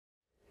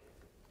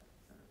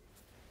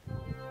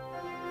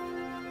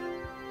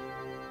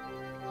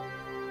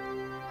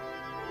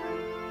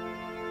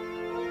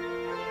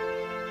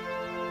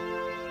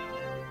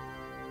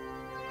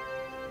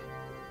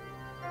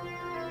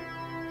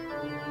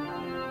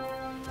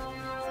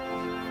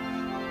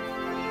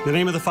In the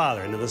name of the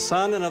Father, and of the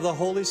Son, and of the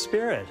Holy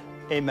Spirit.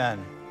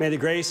 Amen. May the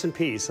grace and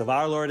peace of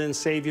our Lord and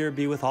Savior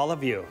be with all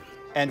of you.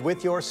 And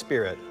with your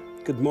spirit.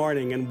 Good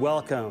morning and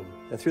welcome.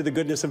 Through the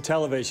goodness of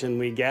television,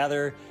 we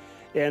gather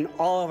in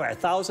all of our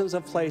thousands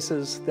of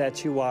places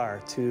that you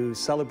are to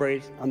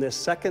celebrate on this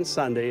second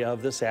Sunday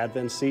of this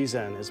Advent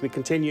season as we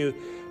continue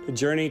the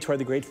journey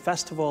toward the great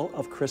festival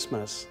of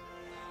Christmas.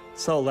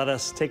 So let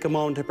us take a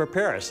moment to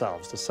prepare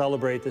ourselves to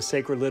celebrate the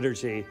sacred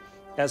liturgy.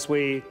 As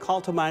we call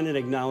to mind and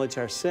acknowledge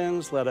our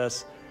sins, let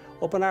us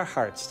open our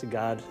hearts to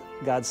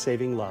God's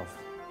saving love.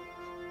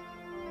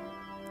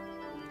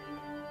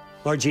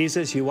 Lord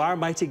Jesus, you are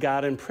mighty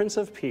God and Prince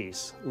of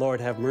Peace.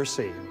 Lord, have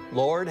mercy.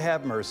 Lord,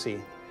 have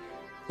mercy.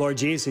 Lord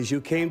Jesus, you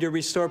came to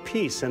restore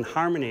peace and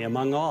harmony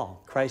among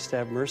all. Christ,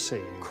 have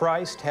mercy.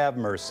 Christ, have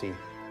mercy.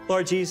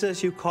 Lord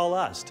Jesus, you call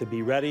us to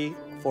be ready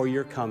for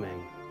your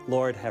coming.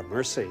 Lord, have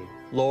mercy.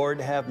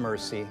 Lord, have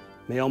mercy.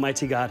 May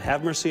Almighty God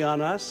have mercy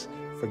on us,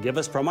 forgive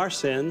us from our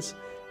sins,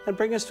 and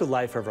bring us to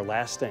life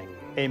everlasting.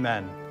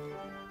 Amen.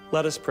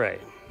 Let us pray.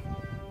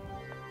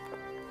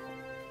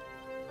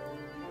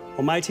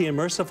 Almighty and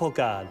merciful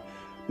God,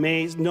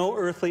 may no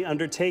earthly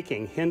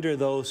undertaking hinder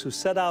those who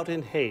set out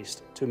in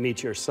haste to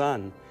meet your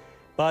Son,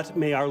 but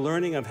may our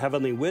learning of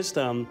heavenly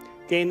wisdom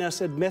gain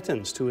us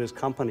admittance to his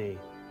company,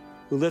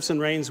 who lives and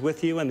reigns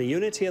with you in the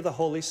unity of the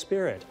Holy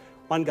Spirit,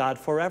 one God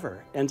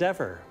forever and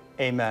ever.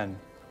 Amen.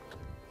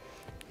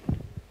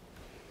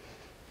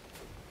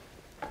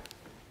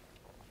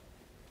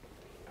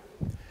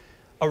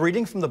 A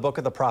reading from the book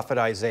of the prophet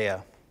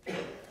Isaiah.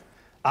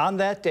 On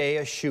that day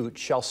a shoot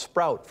shall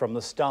sprout from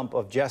the stump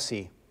of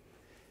Jesse,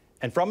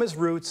 and from his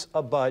roots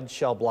a bud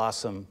shall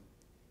blossom.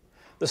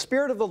 The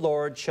Spirit of the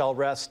Lord shall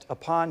rest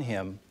upon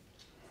him,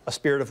 a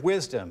spirit of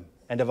wisdom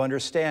and of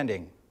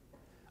understanding,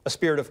 a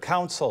spirit of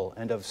counsel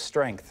and of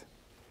strength,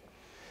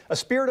 a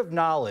spirit of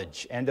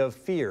knowledge and of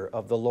fear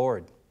of the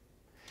Lord.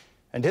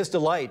 And his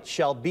delight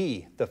shall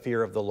be the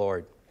fear of the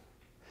Lord.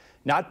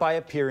 Not by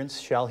appearance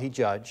shall he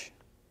judge,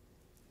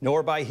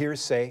 nor by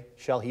hearsay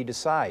shall he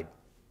decide.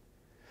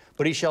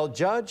 But he shall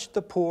judge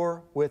the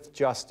poor with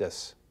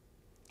justice,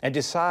 and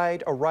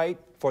decide aright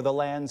for the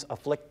land's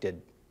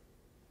afflicted.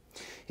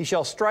 He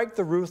shall strike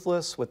the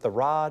ruthless with the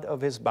rod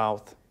of his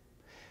mouth,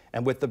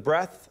 and with the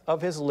breath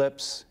of his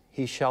lips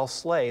he shall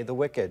slay the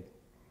wicked.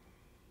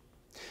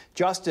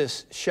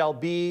 Justice shall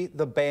be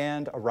the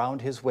band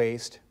around his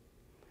waist,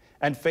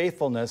 and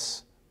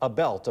faithfulness a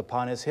belt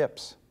upon his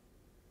hips.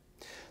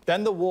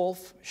 Then the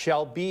wolf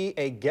shall be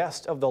a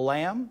guest of the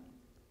lamb,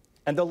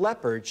 and the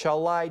leopard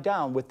shall lie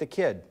down with the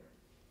kid.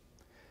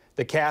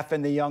 The calf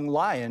and the young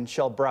lion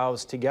shall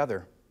browse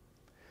together,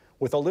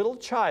 with a little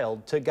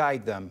child to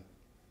guide them.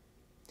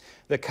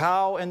 The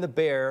cow and the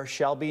bear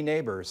shall be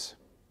neighbors.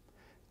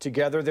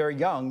 Together their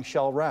young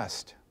shall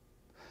rest.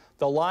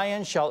 The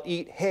lion shall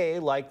eat hay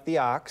like the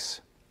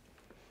ox.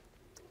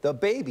 The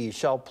baby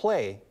shall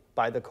play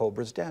by the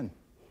cobra's den,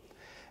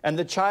 and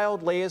the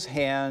child lay his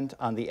hand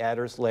on the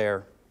adder's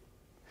lair.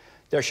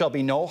 There shall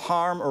be no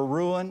harm or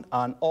ruin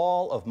on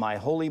all of my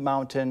holy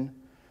mountain,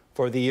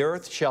 for the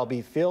earth shall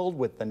be filled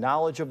with the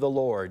knowledge of the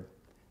Lord,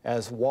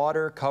 as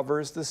water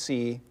covers the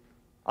sea.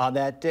 On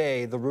that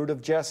day the root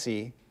of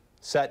Jesse,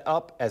 set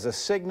up as a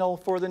signal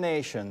for the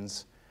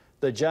nations,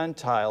 the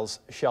Gentiles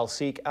shall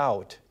seek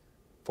out,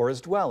 for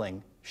his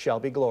dwelling shall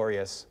be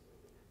glorious.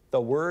 The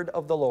word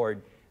of the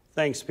Lord.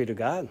 Thanks be to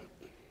God.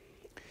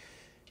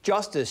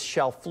 Justice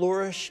shall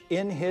flourish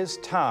in his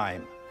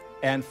time,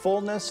 and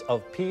fullness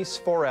of peace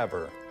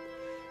forever.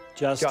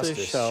 Justice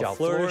shall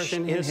flourish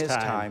in his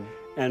time,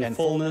 and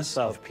fullness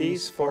of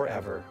peace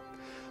forever.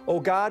 O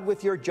God,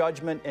 with your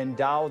judgment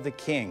endow the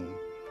king,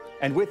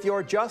 and with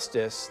your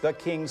justice the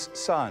king's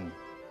son.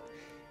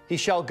 He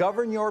shall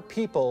govern your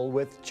people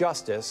with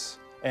justice,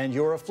 and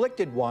your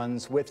afflicted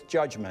ones with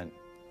judgment.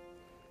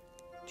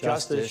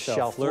 Justice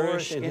shall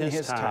flourish in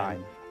his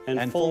time,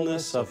 and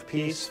fullness of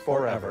peace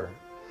forever.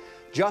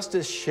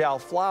 Justice shall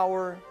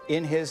flower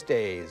in his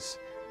days,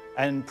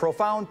 and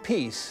profound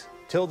peace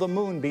till the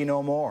moon be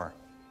no more.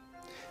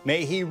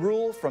 May he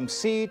rule from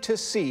sea to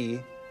sea,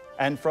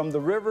 and from the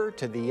river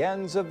to the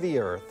ends of the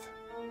earth.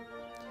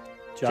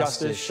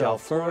 Justice shall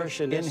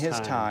flourish in his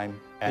time,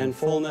 and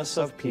fullness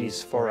of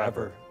peace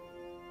forever.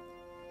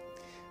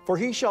 For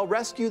he shall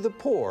rescue the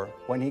poor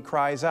when he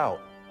cries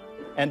out,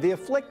 and the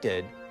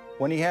afflicted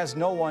when he has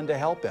no one to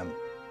help him.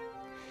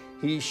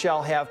 He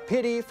shall have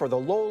pity for the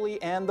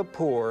lowly and the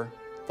poor.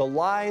 The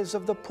lives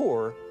of the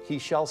poor he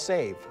shall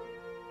save.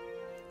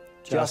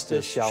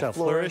 Justice shall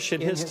flourish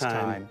in his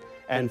time,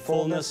 and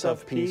fullness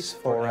of peace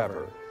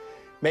forever.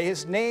 May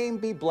his name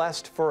be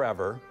blessed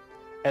forever.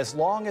 As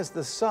long as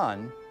the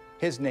sun,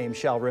 his name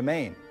shall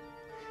remain.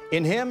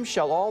 In him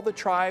shall all the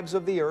tribes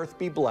of the earth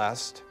be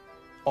blessed.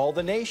 All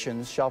the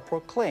nations shall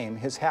proclaim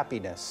his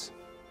happiness.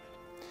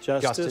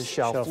 Justice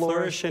shall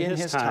flourish in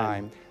his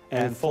time,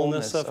 and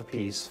fullness of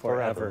peace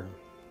forever.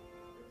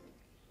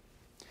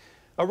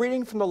 A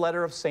reading from the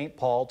letter of St.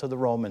 Paul to the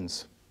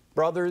Romans.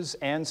 Brothers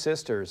and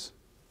sisters,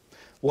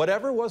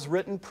 whatever was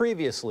written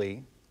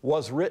previously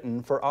was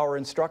written for our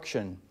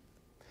instruction,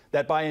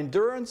 that by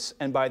endurance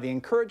and by the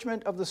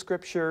encouragement of the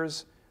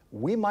Scriptures,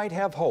 we might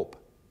have hope.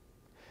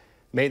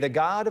 May the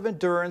God of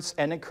endurance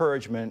and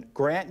encouragement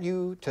grant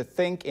you to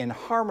think in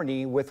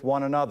harmony with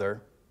one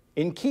another,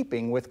 in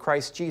keeping with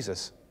Christ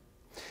Jesus,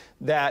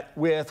 that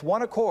with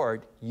one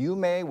accord you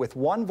may with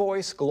one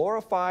voice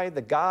glorify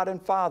the God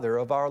and Father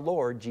of our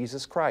Lord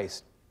Jesus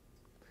Christ.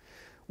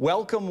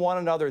 Welcome one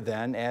another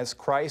then, as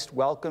Christ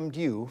welcomed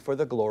you for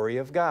the glory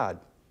of God.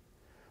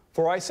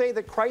 For I say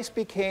that Christ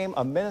became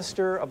a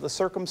minister of the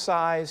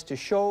circumcised to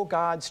show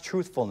God's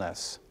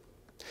truthfulness,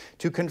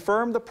 to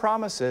confirm the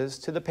promises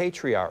to the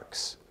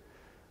patriarchs,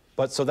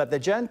 but so that the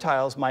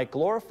Gentiles might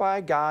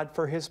glorify God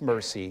for his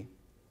mercy,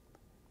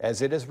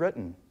 as it is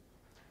written,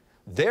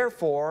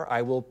 "Therefore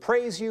I will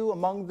praise you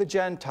among the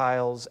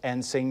Gentiles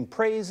and sing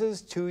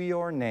praises to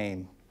your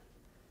name."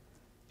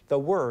 The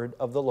word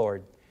of the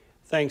Lord.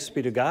 Thanks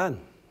be to God.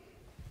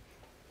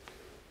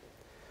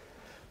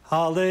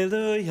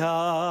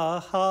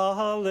 Hallelujah,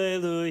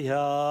 hallelujah,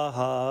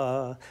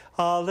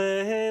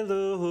 hallelujah.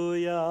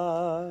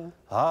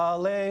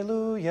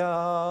 Hallelujah,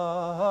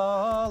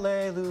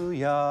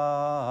 hallelujah,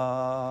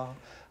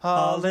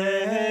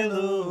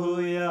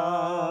 hallelujah.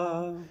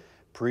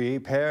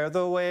 Prepare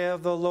the way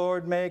of the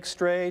Lord, make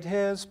straight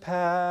his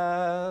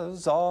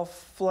paths. All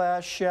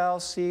flesh shall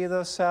see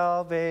the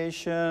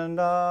salvation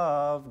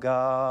of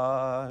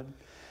God.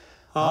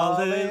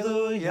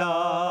 Hallelujah,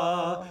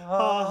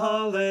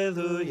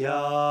 hallelujah,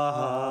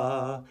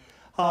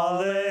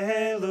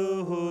 hallelujah.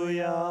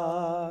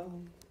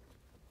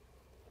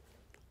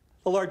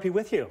 The Lord be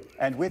with you.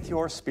 And with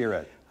your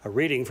spirit. A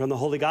reading from the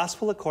Holy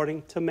Gospel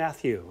according to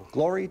Matthew.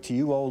 Glory to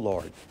you, O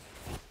Lord.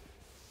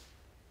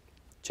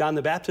 John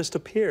the Baptist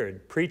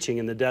appeared, preaching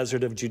in the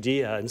desert of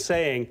Judea and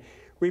saying,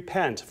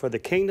 "Repent, for the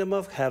kingdom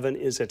of heaven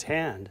is at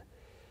hand."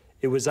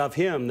 It was of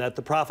him that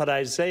the prophet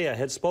Isaiah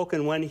had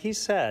spoken when he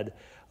said,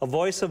 "A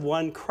voice of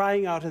one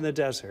crying out in the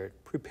desert,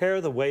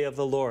 prepare the way of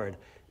the Lord,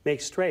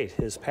 make straight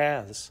his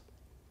paths."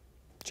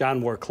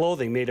 John wore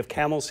clothing made of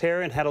camel's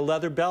hair and had a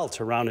leather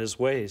belt around his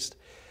waist.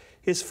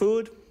 His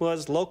food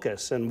was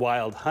locusts and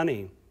wild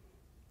honey.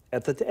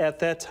 At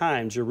that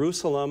time,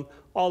 Jerusalem,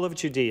 all of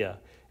Judea,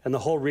 and the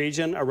whole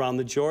region around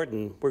the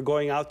Jordan were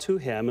going out to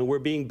him and were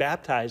being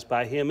baptized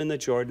by him in the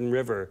Jordan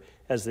River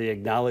as they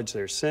acknowledged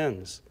their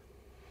sins.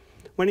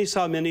 When he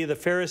saw many of the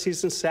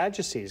Pharisees and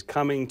Sadducees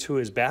coming to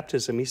his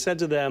baptism, he said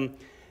to them,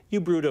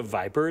 "You brood of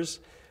vipers,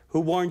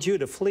 who warned you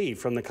to flee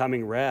from the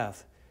coming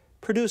wrath?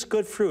 Produce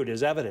good fruit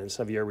as evidence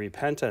of your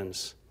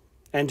repentance.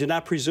 And do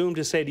not presume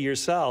to say to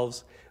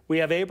yourselves, 'We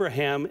have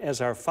Abraham as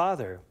our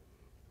father.'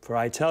 For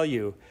I tell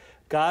you,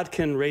 God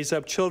can raise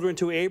up children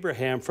to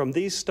Abraham from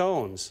these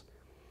stones.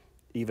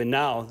 Even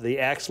now, the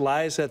axe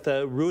lies at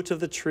the root of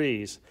the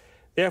trees.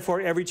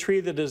 Therefore, every tree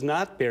that does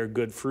not bear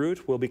good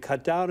fruit will be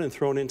cut down and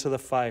thrown into the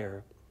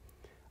fire.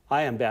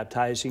 I am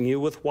baptizing you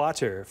with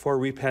water for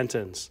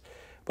repentance,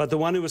 but the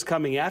one who is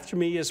coming after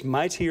me is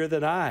mightier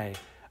than I.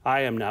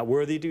 I am not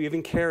worthy to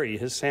even carry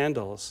his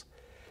sandals.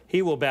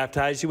 He will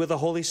baptize you with the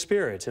Holy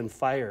Spirit and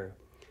fire.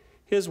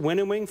 His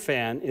winnowing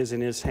fan is in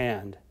his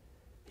hand.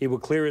 He will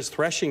clear his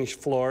threshing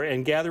floor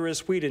and gather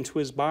his wheat into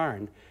his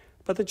barn,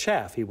 but the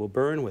chaff he will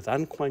burn with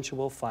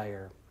unquenchable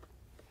fire."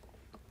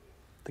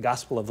 The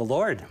Gospel of the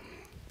Lord.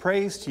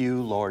 Praise to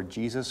you, Lord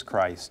Jesus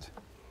Christ.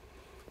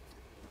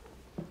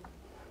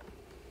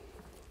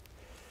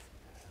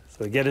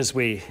 So again, as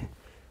we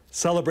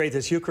celebrate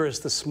this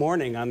Eucharist this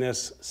morning on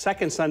this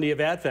second Sunday of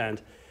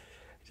Advent,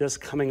 just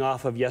coming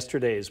off of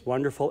yesterday's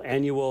wonderful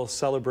annual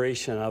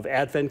celebration of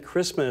Advent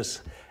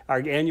Christmas, our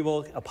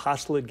annual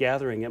Apostolate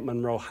gathering at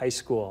Monroe High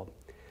School.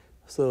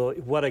 So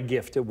what a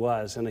gift it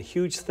was, and a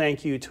huge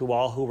thank you to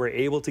all who were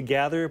able to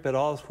gather, but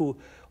all who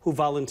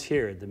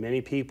volunteered, the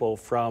many people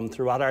from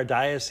throughout our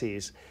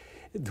diocese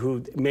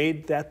who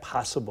made that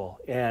possible,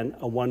 and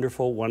a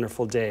wonderful,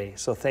 wonderful day.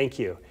 So thank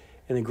you,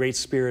 in a great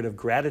spirit of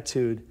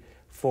gratitude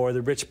for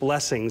the rich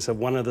blessings of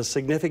one of the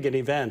significant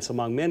events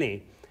among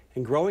many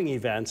and growing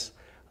events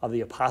of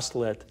the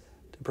Apostolate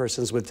to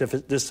persons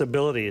with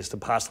disabilities, the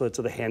Apostolate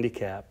to the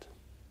Handicapped.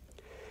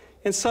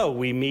 And so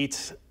we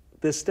meet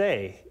this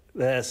day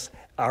as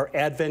our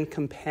Advent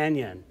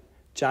companion,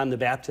 John the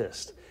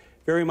Baptist,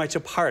 very much a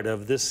part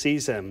of this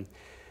season.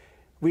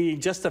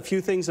 Just a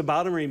few things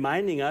about him,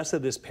 reminding us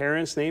that his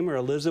parents' name are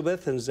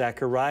Elizabeth and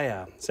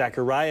Zechariah.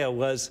 Zechariah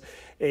was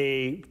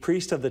a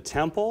priest of the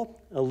temple.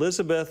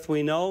 Elizabeth,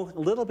 we know a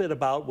little bit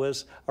about,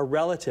 was a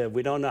relative.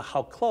 We don't know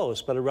how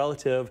close, but a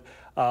relative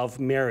of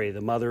Mary,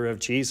 the mother of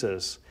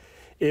Jesus.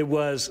 It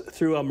was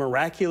through a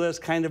miraculous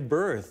kind of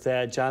birth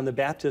that John the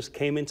Baptist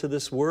came into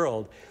this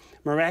world.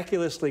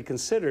 Miraculously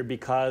considered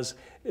because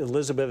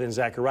Elizabeth and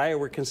Zechariah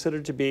were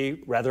considered to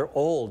be rather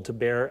old to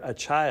bear a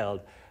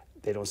child.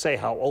 They don't say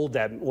how old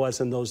that was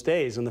in those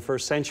days, in the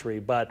first century,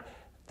 but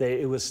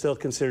it was still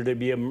considered to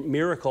be a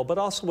miracle, but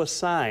also a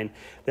sign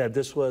that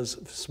this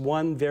was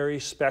one very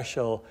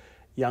special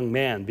young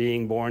man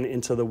being born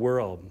into the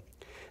world.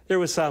 There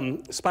was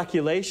some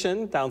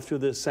speculation down through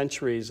the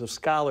centuries of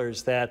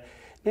scholars that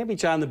maybe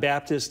John the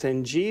Baptist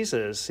and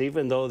Jesus,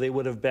 even though they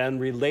would have been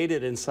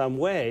related in some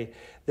way,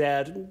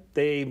 that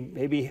they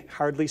maybe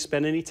hardly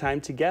spent any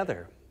time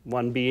together.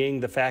 One being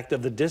the fact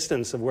of the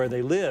distance of where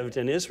they lived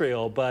in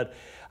Israel, but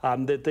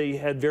that they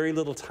had very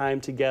little time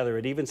together.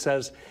 It even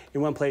says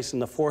in one place in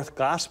the 4th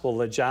gospel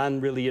that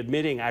John really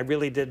admitting, I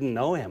really didn't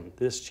know him,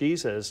 this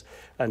Jesus,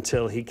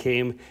 until he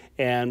came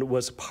and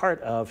was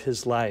part of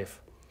his life.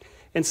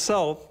 And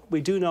so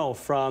we do know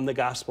from the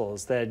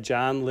Gospels that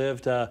John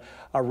lived a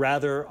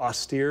rather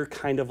austere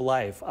kind of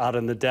life out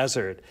in the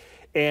desert.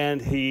 And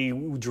he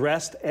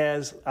dressed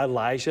as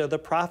Elijah the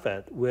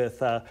prophet with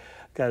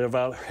kind of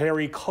a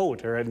hairy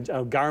coat, or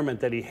a garment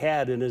that he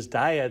had, and his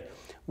diet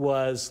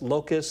was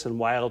locusts and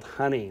wild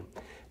honey.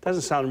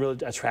 Doesn't sound really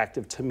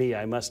attractive to me,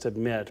 I must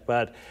admit,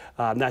 but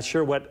I'm not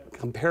sure what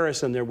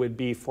comparison there would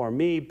be for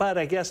me. But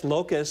I guess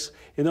locusts,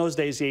 in those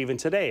days, even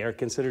today, are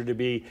considered to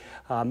be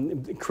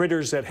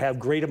critters that have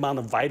great amount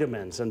of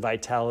vitamins and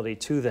vitality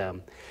to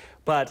them.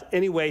 But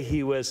anyway,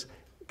 he was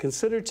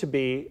considered to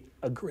be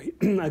a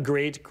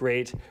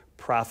great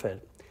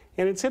prophet.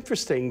 And it's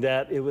interesting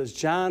that it was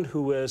John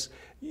who was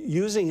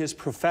using his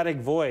prophetic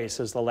voice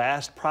as the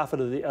last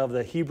prophet of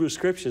the Hebrew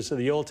Scriptures of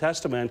the Old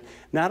Testament,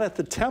 not at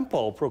the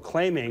temple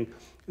proclaiming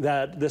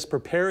that this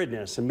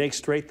preparedness and make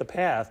straight the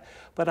path,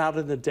 but out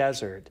in the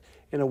desert,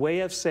 in a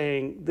way of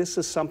saying this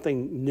is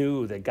something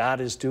new that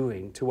God is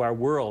doing to our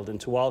world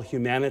and to all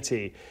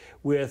humanity,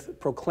 with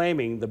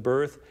proclaiming the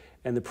birth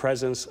and the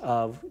presence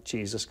of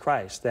Jesus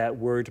Christ, that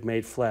Word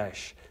made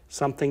flesh.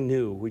 Something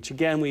new, which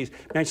again we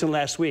mentioned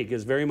last week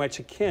is very much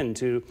akin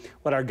to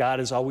what our God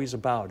is always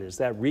about, is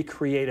that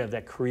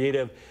that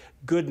creative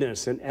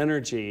goodness and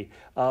energy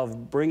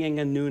of bringing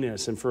a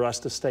newness, and for us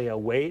to stay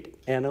awake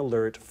and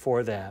alert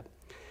for that.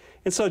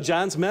 And so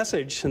John's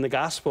message in the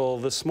gospel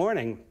this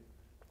morning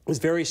was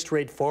very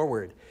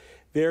straightforward.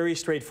 Very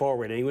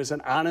straightforward, and he was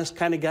an honest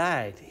kind of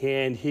guy,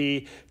 and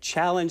he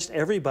challenged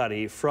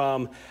everybody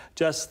from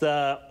just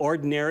the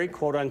ordinary,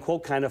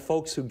 quote-unquote, kind of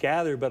folks who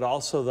gathered, but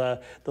also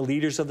the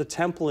leaders of the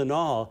temple and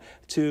all,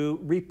 to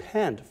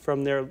repent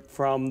from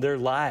their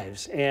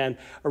lives, and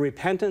a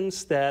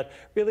repentance that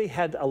really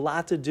had a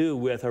lot to do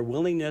with a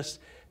willingness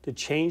to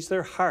change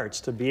their hearts,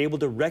 to be able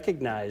to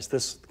recognize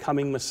this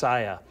coming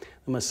Messiah,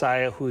 the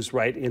Messiah who's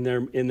right in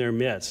their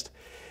midst.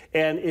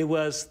 And it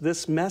was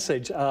this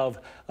message of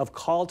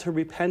call to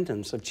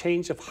repentance, of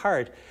change of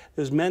heart,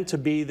 that was meant to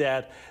be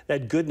that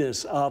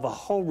goodness of a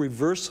whole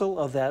reversal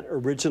of that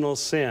original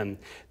sin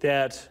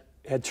that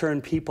had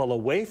turned people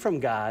away from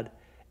God.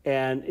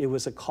 And it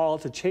was a call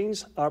to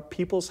change our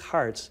people's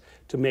hearts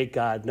to make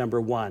God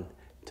number one,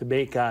 to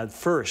make God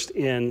first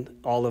in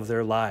all of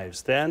their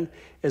lives, then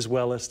as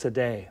well as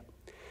today.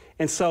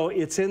 And so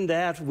it's in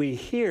that we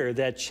hear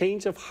that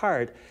change of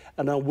heart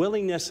and a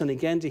willingness, and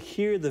again, to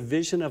hear the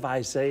vision of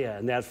Isaiah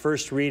in that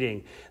first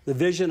reading, the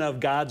vision of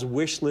God's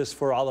wish list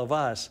for all of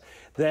us,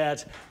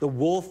 that the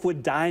wolf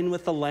would dine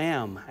with the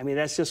lamb. I mean,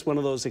 that's just one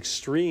of those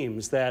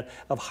extremes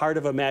of heart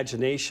of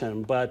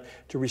imagination, but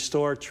to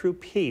restore true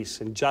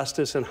peace and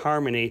justice and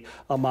harmony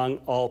among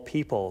all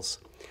peoples.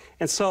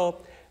 And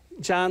so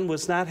John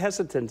was not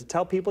hesitant to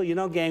tell people, you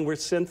know, gang, we're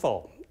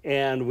sinful,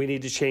 and we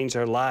need to change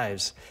our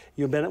lives.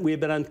 We've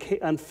been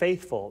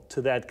unfaithful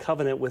to that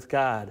covenant with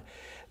God,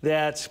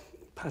 that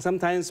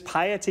sometimes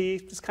piety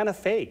is kind of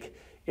fake,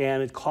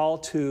 and it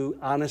called to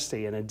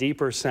honesty and a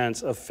deeper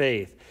sense of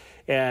faith.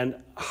 And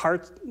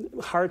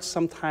hearts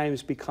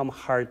sometimes become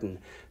hardened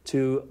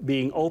to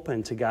being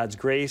open to God's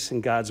grace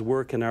and God's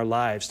work in our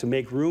lives, to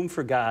make room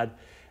for God,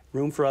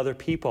 room for other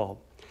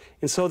people.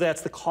 And so that's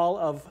the call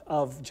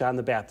of John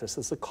the Baptist.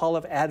 It's the call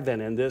of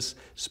Advent in this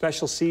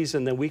special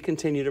season that we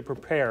continue to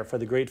prepare for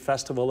the great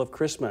festival of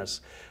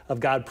Christmas, of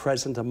God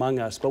present among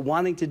us, but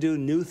wanting to do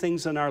new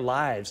things in our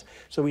lives.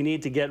 So we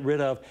need to get rid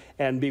of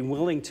and be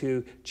willing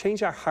to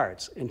change our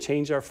hearts and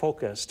change our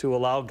focus to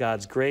allow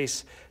God's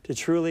grace to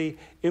truly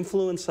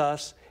influence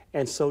us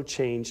and so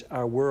change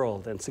our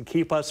world, and to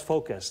keep us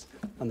focused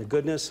on the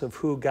goodness of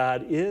who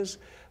God is,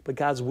 but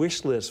God's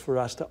wish list for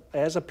us to,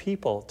 as a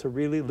people, to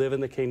really live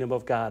in the kingdom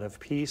of God, of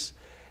peace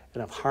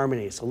and of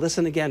harmony. So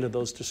listen again to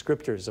those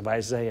descriptors of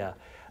Isaiah.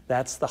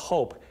 That's the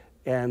hope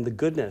and the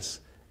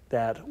goodness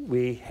that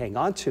we hang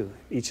on to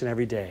each and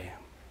every day.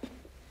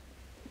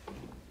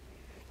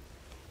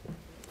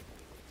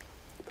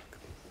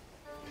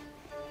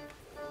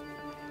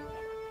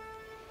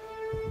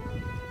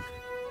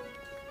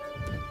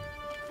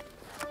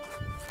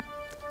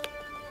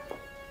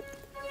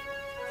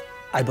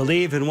 I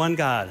believe in one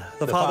God,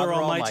 the Father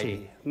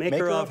Almighty,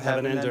 maker of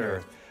heaven and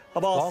earth,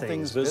 of all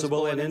things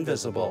visible and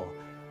invisible.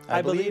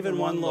 I believe in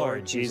one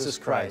Lord, Jesus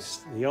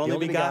Christ, the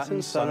only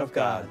begotten Son of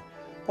God,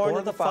 born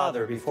of the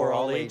Father before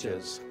all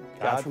ages,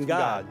 God from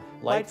God,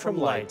 light from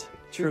light,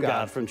 true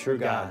God from true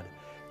God,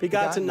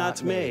 begotten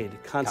not made,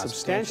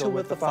 consubstantial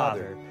with the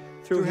Father.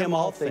 Through him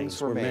all things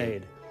were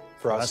made.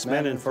 For us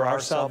men and for our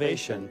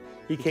salvation,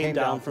 he came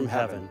down from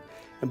heaven,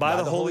 and by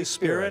the Holy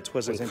Spirit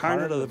was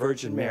incarnate of the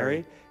Virgin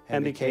Mary,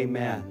 and became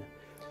man.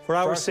 For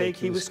our sake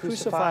he was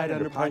crucified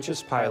under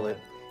Pontius Pilate.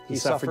 He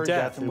suffered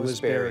death and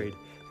was buried.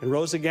 and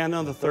rose again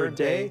on the third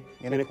day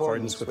in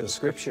accordance with the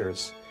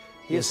Scriptures.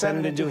 He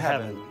ascended into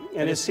heaven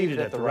and is seated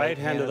at the right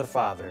hand of the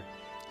Father.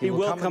 He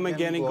will come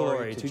again in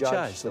glory to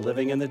judge the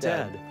living and the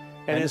dead,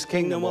 and his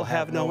kingdom will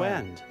have no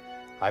end.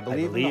 I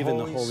believe in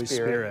the Holy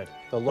Spirit,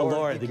 the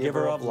Lord, the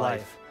giver of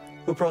life,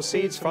 who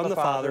proceeds from the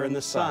Father and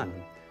the Son,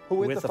 who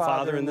with the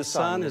Father and the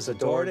Son is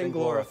adored and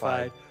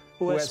glorified,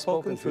 who has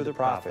spoken through the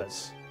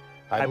prophets.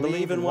 I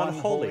believe in one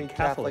holy,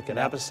 Catholic, and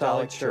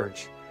Apostolic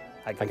Church.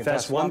 I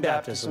confess one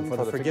baptism for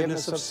the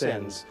forgiveness of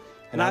sins,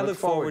 and I look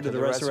forward to the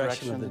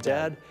resurrection of the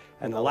dead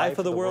and the life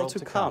of the world to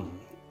come.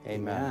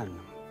 Amen.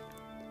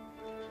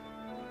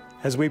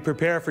 As we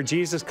prepare for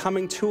Jesus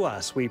coming to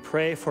us, we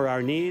pray for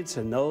our needs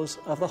and those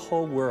of the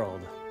whole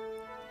world.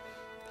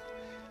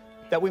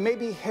 That we may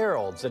be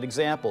heralds and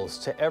examples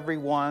to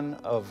everyone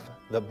of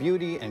the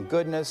beauty and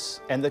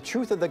goodness and the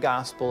truth of the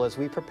gospel as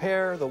we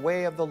prepare the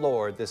way of the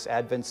Lord this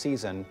Advent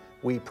season,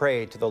 we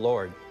pray to the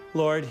Lord.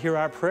 Lord, hear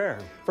our prayer.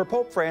 For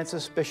Pope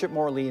Francis, Bishop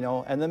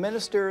Morlino, and the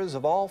ministers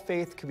of all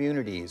faith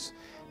communities,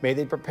 may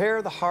they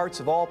prepare the hearts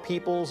of all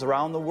peoples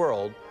around the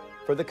world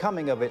for the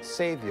coming of its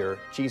Savior,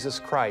 Jesus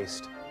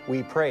Christ.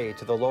 We pray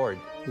to the Lord.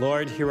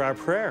 Lord, hear our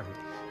prayer.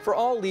 For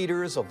all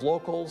leaders of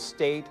local,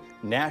 state,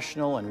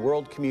 national, and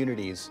world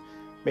communities,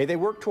 may they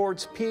work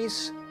towards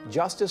peace,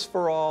 justice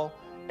for all,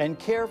 and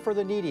care for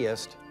the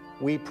neediest.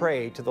 We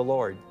pray to the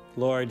Lord.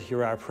 Lord,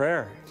 hear our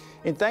prayer.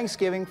 In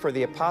thanksgiving for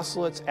the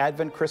Apostolate's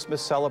Advent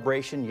Christmas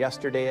celebration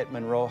yesterday at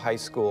Monroe High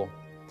School,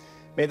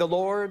 may the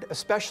Lord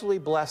especially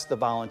bless the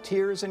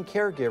volunteers and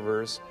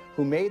caregivers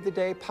who made the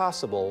day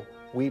possible.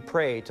 We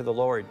pray to the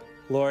Lord.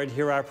 Lord,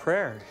 hear our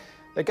prayer.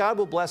 That God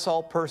will bless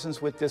all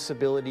persons with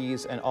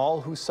disabilities and all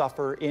who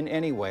suffer in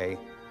any way,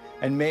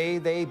 and may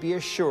they be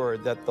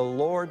assured that the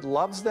Lord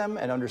loves them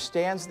and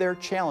understands their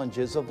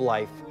challenges of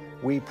life.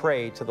 We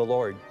pray to the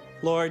Lord.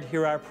 Lord,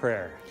 hear our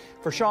prayer.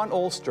 For Sean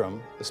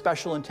Olstrom, the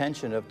special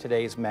intention of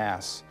today's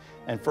Mass,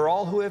 and for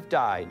all who have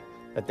died,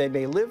 that they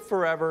may live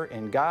forever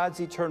in God's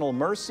eternal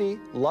mercy,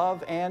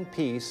 love, and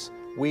peace,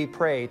 we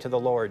pray to the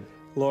Lord.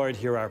 Lord,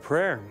 hear our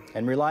prayer.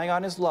 And relying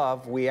on His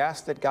love, we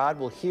ask that God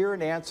will hear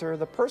and answer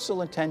the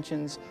personal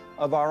intentions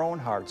of our own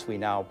hearts. We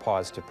now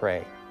pause to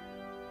pray.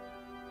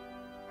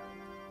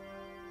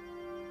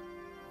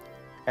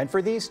 And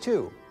for these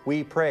too,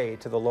 we pray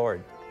to the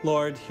Lord.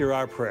 Lord, hear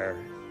our prayer.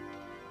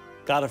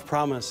 God of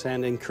promise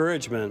and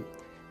encouragement,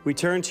 we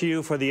turn to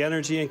you for the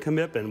energy and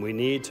commitment we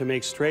need to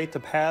make straight the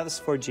paths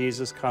for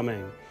Jesus'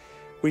 coming.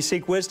 We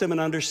seek wisdom and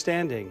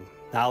understanding,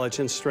 knowledge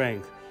and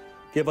strength.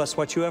 Give us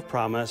what you have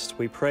promised.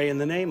 We pray in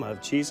the name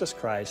of Jesus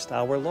Christ,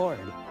 our Lord.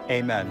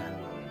 Amen.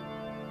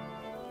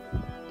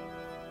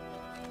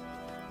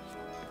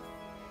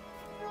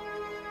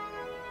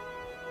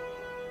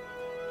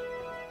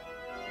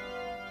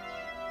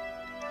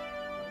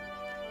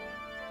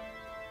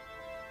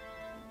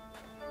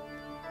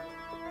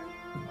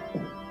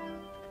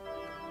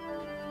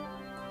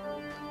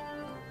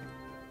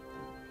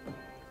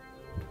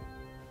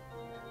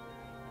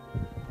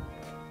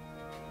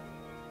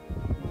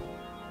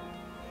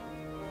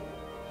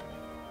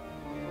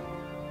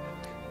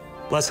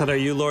 Blessed are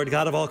you, Lord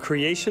God of all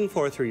creation,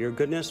 for through your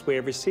goodness we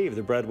have received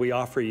the bread we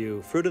offer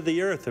you, fruit of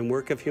the earth and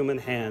work of human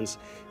hands.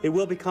 It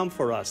will become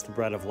for us the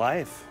bread of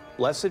life.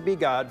 Blessed be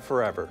God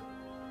forever.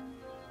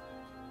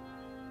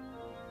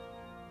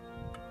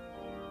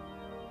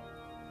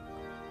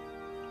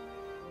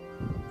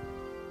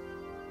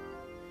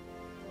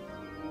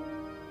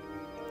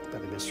 By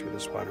the mystery of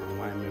this water and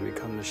wine may we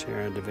come to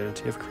share in the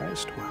divinity of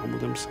Christ, who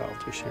humbled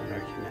himself to share in our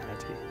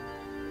humanity.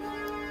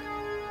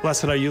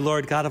 Blessed are you,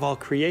 Lord God of all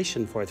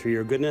creation, for through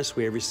your goodness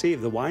we have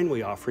received the wine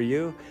we offer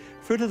you,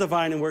 fruit of the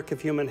vine and work of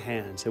human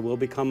hands. It will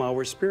become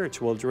our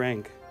spiritual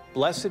drink.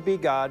 Blessed be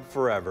God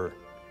forever.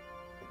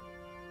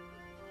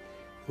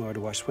 Lord,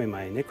 wash away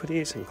my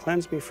iniquities and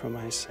cleanse me from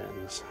my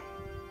sins.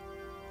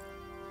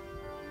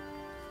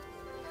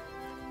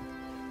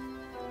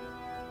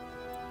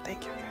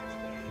 Thank you,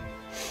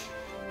 guys.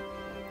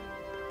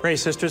 Pray,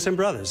 sisters and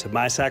brothers, that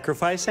my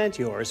sacrifice and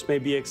yours may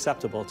be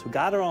acceptable to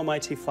God our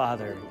Almighty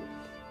Father.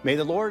 May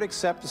the Lord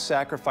accept the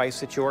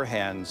sacrifice at your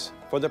hands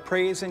for the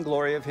praise and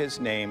glory of his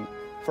name,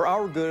 for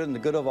our good and the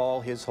good of all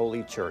his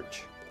holy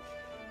church.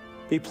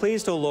 Be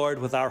pleased, O Lord,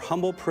 with our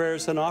humble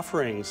prayers and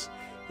offerings.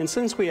 And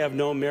since we have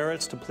no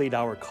merits to plead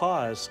our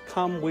cause,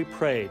 come, we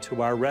pray,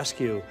 to our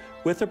rescue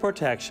with the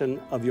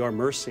protection of your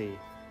mercy.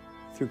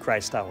 Through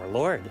Christ our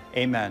Lord.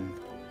 Amen.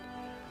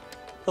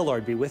 The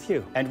Lord be with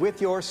you. And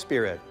with your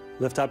spirit.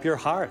 Lift up your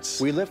hearts.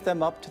 We lift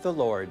them up to the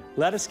Lord.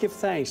 Let us give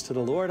thanks to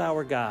the Lord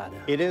our God.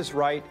 It is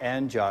right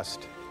and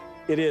just.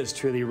 It is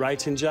truly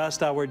right and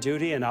just, our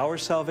duty and our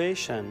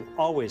salvation,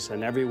 always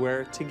and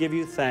everywhere, to give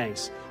you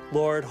thanks,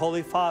 Lord,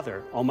 Holy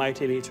Father,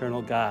 Almighty and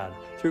eternal God,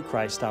 through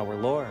Christ our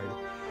Lord.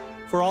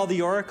 For all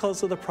the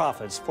oracles of the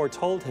prophets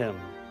foretold him.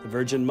 The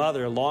Virgin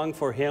Mother longed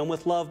for him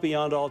with love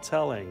beyond all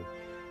telling.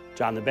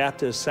 John the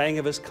Baptist sang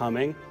of his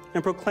coming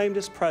and proclaimed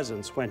his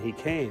presence when he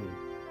came.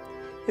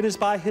 It is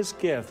by his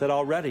gift that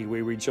already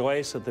we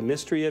rejoice at the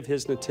mystery of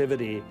his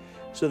nativity,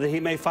 so that he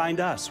may find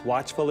us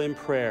watchful in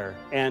prayer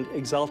and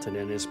exultant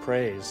in his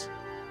praise.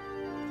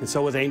 And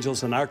so with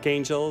angels and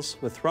archangels,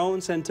 with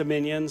thrones and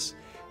dominions,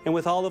 and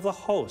with all of the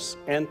hosts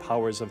and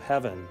powers of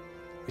heaven,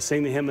 we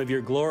sing the hymn of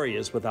your glory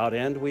as without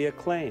end we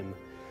acclaim.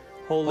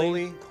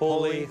 Holy,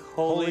 holy,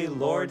 holy,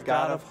 Lord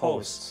God of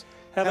hosts,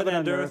 heaven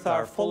and earth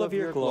are full of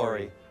your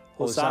glory.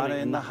 Hosanna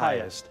in the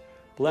highest.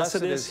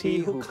 Blessed is he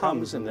who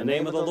comes in the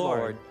name of the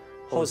Lord.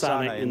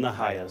 Hosanna in the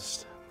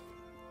highest.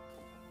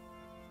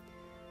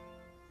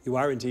 You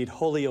are indeed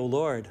holy, O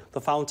Lord,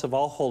 the fount of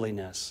all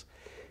holiness.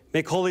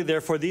 Make holy,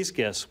 therefore, these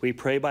gifts, we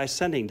pray, by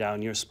sending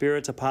down your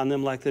Spirit upon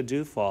them like the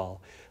dewfall,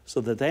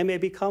 so that they may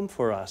become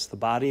for us the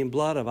body and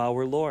blood of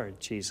our Lord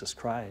Jesus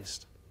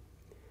Christ.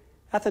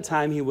 At the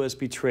time he was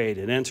betrayed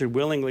and entered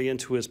willingly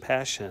into his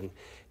passion,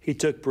 he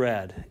took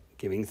bread,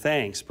 giving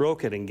thanks,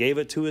 broke it, and gave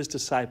it to his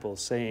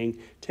disciples, saying,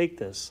 "Take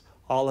this,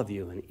 all of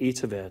you, and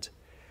eat of it,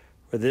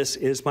 for this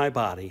is my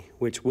body,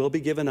 which will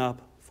be given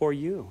up for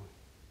you."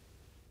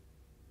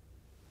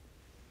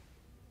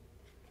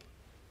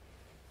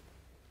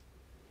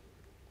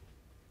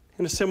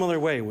 In a similar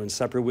way, when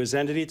supper was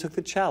ended, he took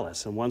the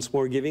chalice, and once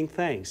more giving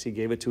thanks, he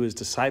gave it to his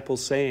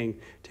disciples, saying,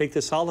 "Take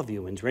this, all of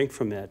you, and drink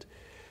from it.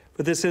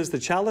 For this is the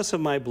chalice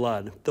of my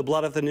blood, the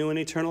blood of the new and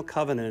eternal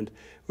covenant,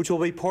 which will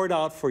be poured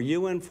out for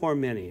you and for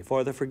many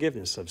for the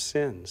forgiveness of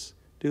sins.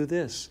 Do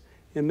this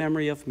in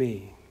memory of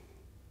me."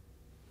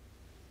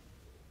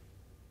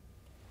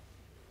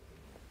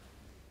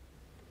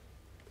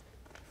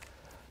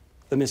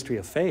 The mystery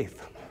of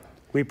faith.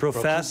 We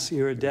profess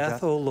your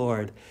death, O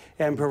Lord,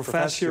 and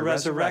profess your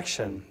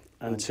resurrection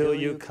until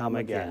you come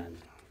again.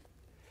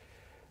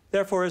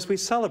 Therefore, as we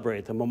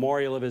celebrate the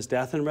memorial of his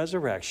death and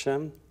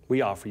resurrection, we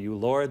offer you,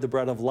 Lord, the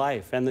bread of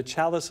life and the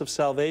chalice of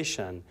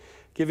salvation,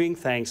 giving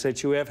thanks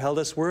that you have held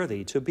us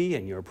worthy to be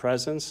in your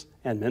presence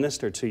and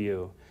minister to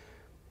you.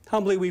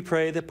 Humbly we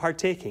pray that,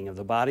 partaking of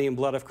the body and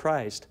blood of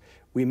Christ,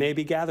 we may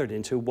be gathered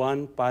into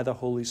one by the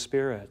Holy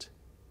Spirit.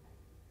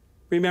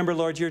 Remember,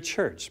 Lord, your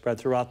church spread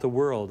throughout the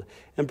world,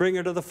 and bring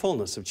her to the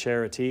fullness of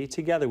charity,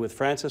 together with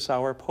Francis,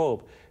 our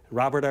Pope, and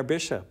Robert, our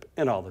Bishop,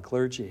 and all the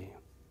clergy.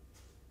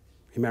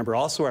 Remember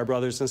also our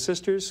brothers and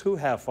sisters who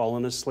have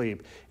fallen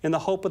asleep in the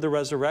hope of the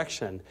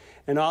resurrection,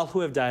 and all who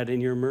have died in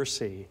your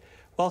mercy.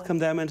 Welcome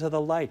them into the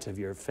light of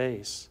your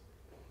face.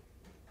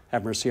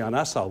 Have mercy on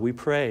us all, we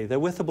pray,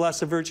 that with the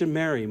Blessed Virgin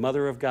Mary,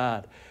 Mother of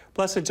God,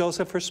 Blessed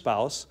Joseph, her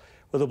spouse,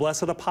 with the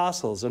blessed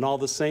apostles and all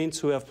the saints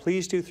who have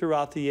pleased you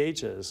throughout the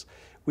ages,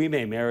 we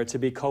may merit to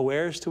be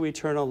co-heirs to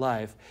eternal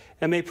life,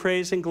 and may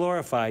praise and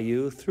glorify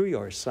you through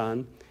your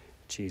Son,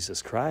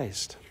 Jesus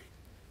Christ.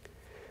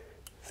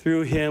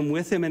 Through him,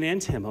 with him, and in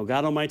him, O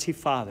God, Almighty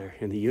Father,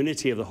 in the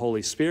unity of the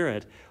Holy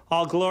Spirit,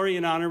 all glory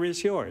and honor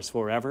is yours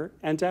forever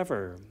and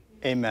ever.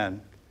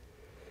 Amen.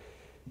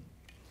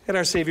 At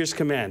our Savior's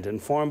command,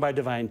 informed by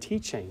divine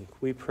teaching,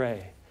 we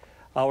pray.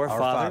 Our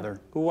Father,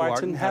 who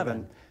art in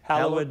heaven,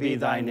 hallowed be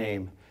thy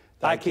name.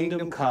 Thy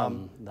kingdom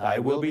come, thy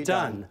will be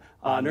done,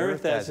 on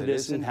earth as it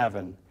is in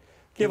heaven.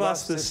 Give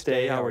us this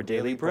day our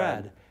daily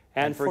bread,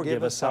 and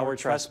forgive us our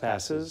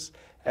trespasses,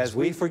 as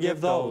we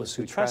forgive those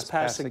who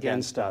trespass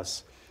against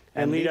us.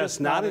 And lead us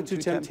not into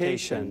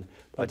temptation,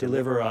 but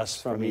deliver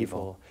us from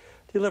evil.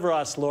 Deliver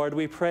us, Lord,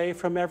 we pray,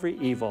 from every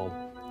evil.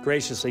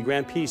 Graciously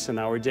grant peace in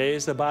our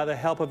days, that by the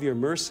help of your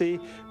mercy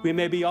we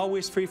may be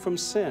always free from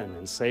sin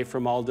and safe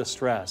from all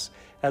distress,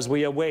 as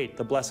we await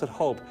the blessed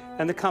hope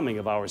and the coming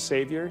of our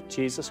Savior,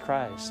 Jesus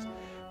Christ.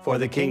 For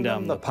the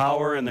kingdom, the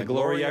power, and the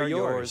glory are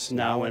yours,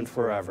 now and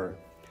forever.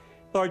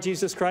 Lord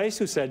Jesus Christ,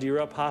 who said to your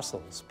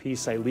apostles,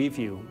 "Peace I leave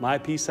you, my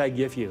peace I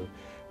give you,"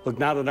 look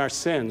not on our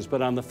sins,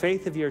 but on the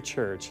faith of your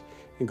church,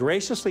 and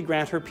graciously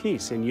grant her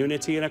peace in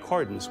unity in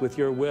accordance with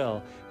your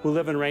will, who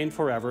live and reign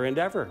forever and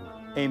ever.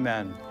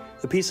 Amen.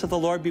 The peace of the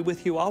Lord be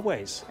with you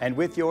always. And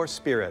with your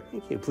spirit.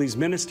 Thank you. Please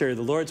minister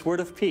the Lord's word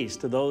of peace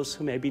to those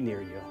who may be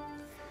near you.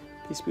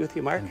 Peace be with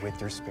you, Mark. And with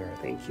your spirit.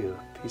 Thank you.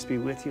 Peace be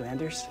with you,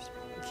 Anders.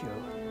 Thank you.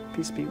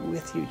 Peace be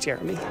with you,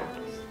 Jeremy.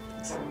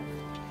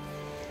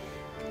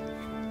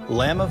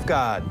 Lamb of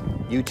God,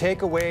 you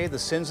take away the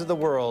sins of the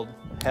world,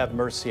 have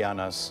mercy on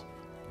us.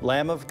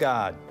 Lamb of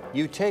God,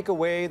 you take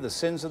away the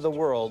sins of the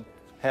world,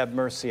 have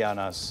mercy on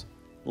us.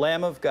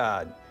 Lamb of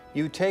God,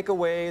 you take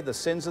away the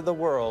sins of the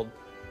world,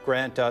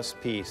 grant us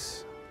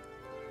peace.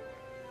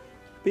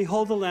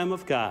 Behold the Lamb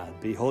of God.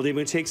 Behold him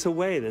who takes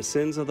away the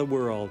sins of the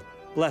world.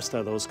 Blessed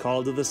are those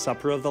called to the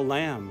supper of the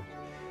Lamb.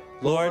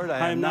 Lord,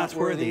 I am not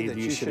worthy that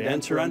you should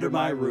enter under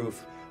my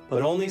roof,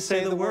 but only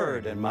say the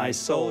word, and my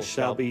soul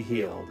shall be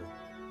healed.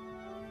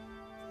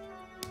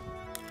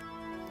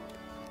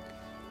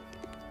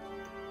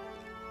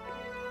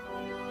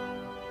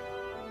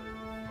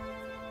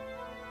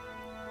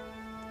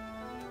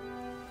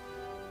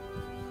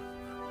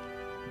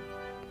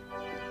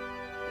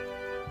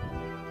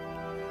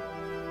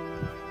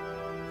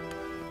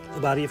 The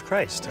body of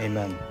Christ.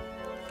 Amen.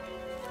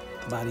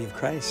 The body of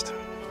Christ.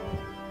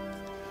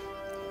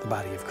 The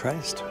body of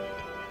Christ.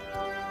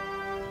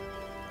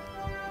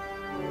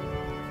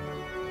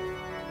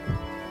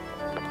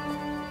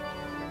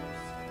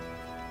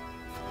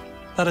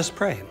 Let us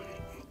pray.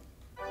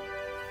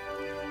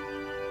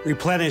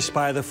 Replenished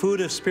by the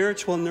food of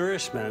spiritual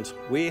nourishment,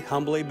 we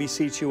humbly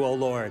beseech you, O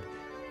Lord,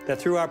 that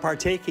through our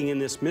partaking in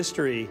this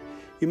mystery,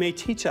 you may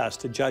teach us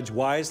to judge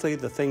wisely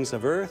the things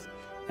of earth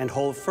and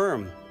hold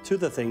firm to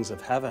the things of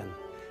heaven.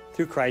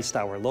 Through Christ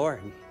our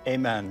Lord.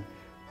 Amen.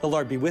 The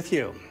Lord be with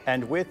you.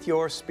 And with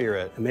your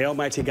spirit. And may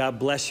Almighty God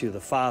bless you, the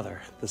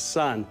Father, the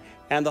Son,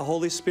 and the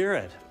Holy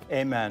Spirit.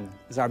 Amen.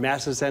 As our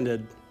Mass is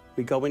ended,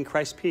 we go in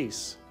Christ's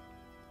peace.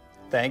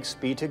 Thanks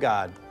be to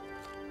God.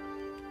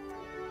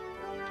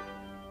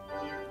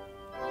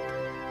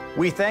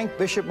 We thank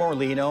Bishop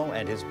Morlino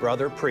and his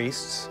brother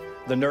priests,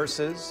 the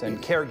nurses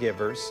and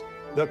caregivers,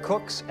 the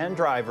cooks and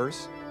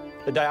drivers,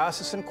 the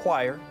diocesan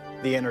choir,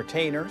 the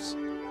entertainers,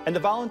 and the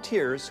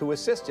volunteers who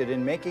assisted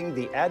in making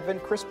the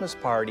Advent Christmas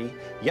party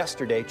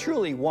yesterday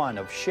truly one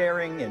of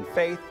sharing in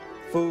faith,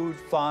 food,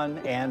 fun,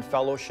 and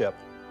fellowship.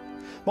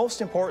 Most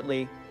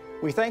importantly,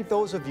 we thank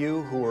those of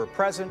you who were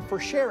present for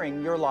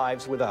sharing your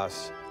lives with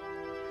us.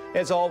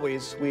 As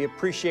always, we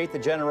appreciate the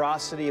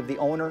generosity of the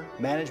owner,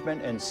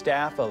 management, and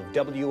staff of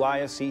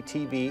WISC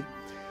TV,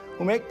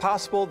 who make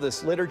possible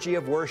this liturgy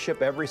of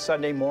worship every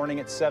Sunday morning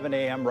at 7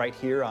 a.m. right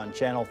here on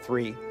Channel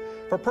 3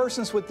 for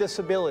persons with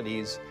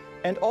disabilities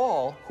and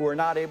all who are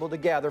not able to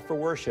gather for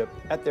worship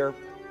at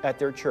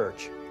their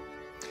church.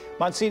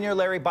 Monsignor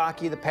Larry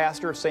Bakke, the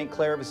pastor of St.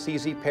 Clare of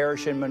Assisi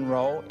Parish in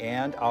Monroe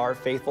and our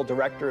faithful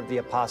director of the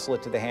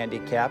Apostolate to the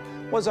Handicapped,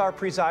 was our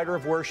presider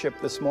of worship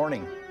this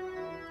morning.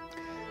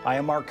 I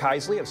am Mark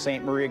Keisley of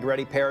St. Maria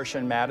Goretti Parish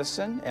in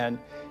Madison, and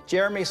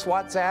Jeremy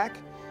Swatzak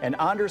and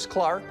Anders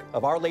Clark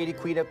of Our Lady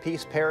Queen of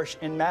Peace Parish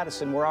in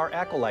Madison were our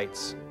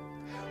acolytes.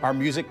 Our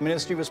music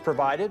ministry was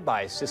provided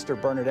by Sister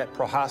Bernadette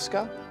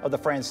Prohaska of the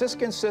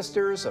Franciscan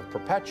Sisters of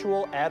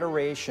Perpetual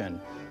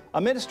Adoration,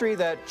 a ministry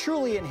that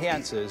truly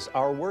enhances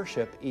our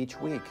worship each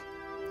week.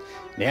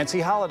 Nancy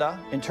Hollida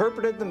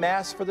interpreted the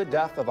Mass for the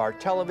deaf of our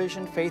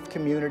television faith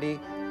community,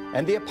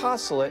 and the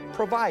Apostolate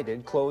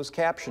provided closed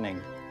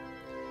captioning.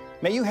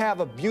 May you have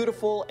a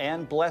beautiful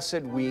and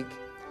blessed week,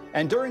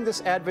 and during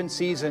this Advent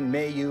season,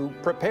 may you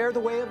prepare the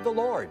way of the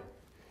Lord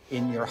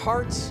in your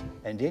hearts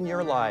and in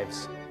your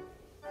lives.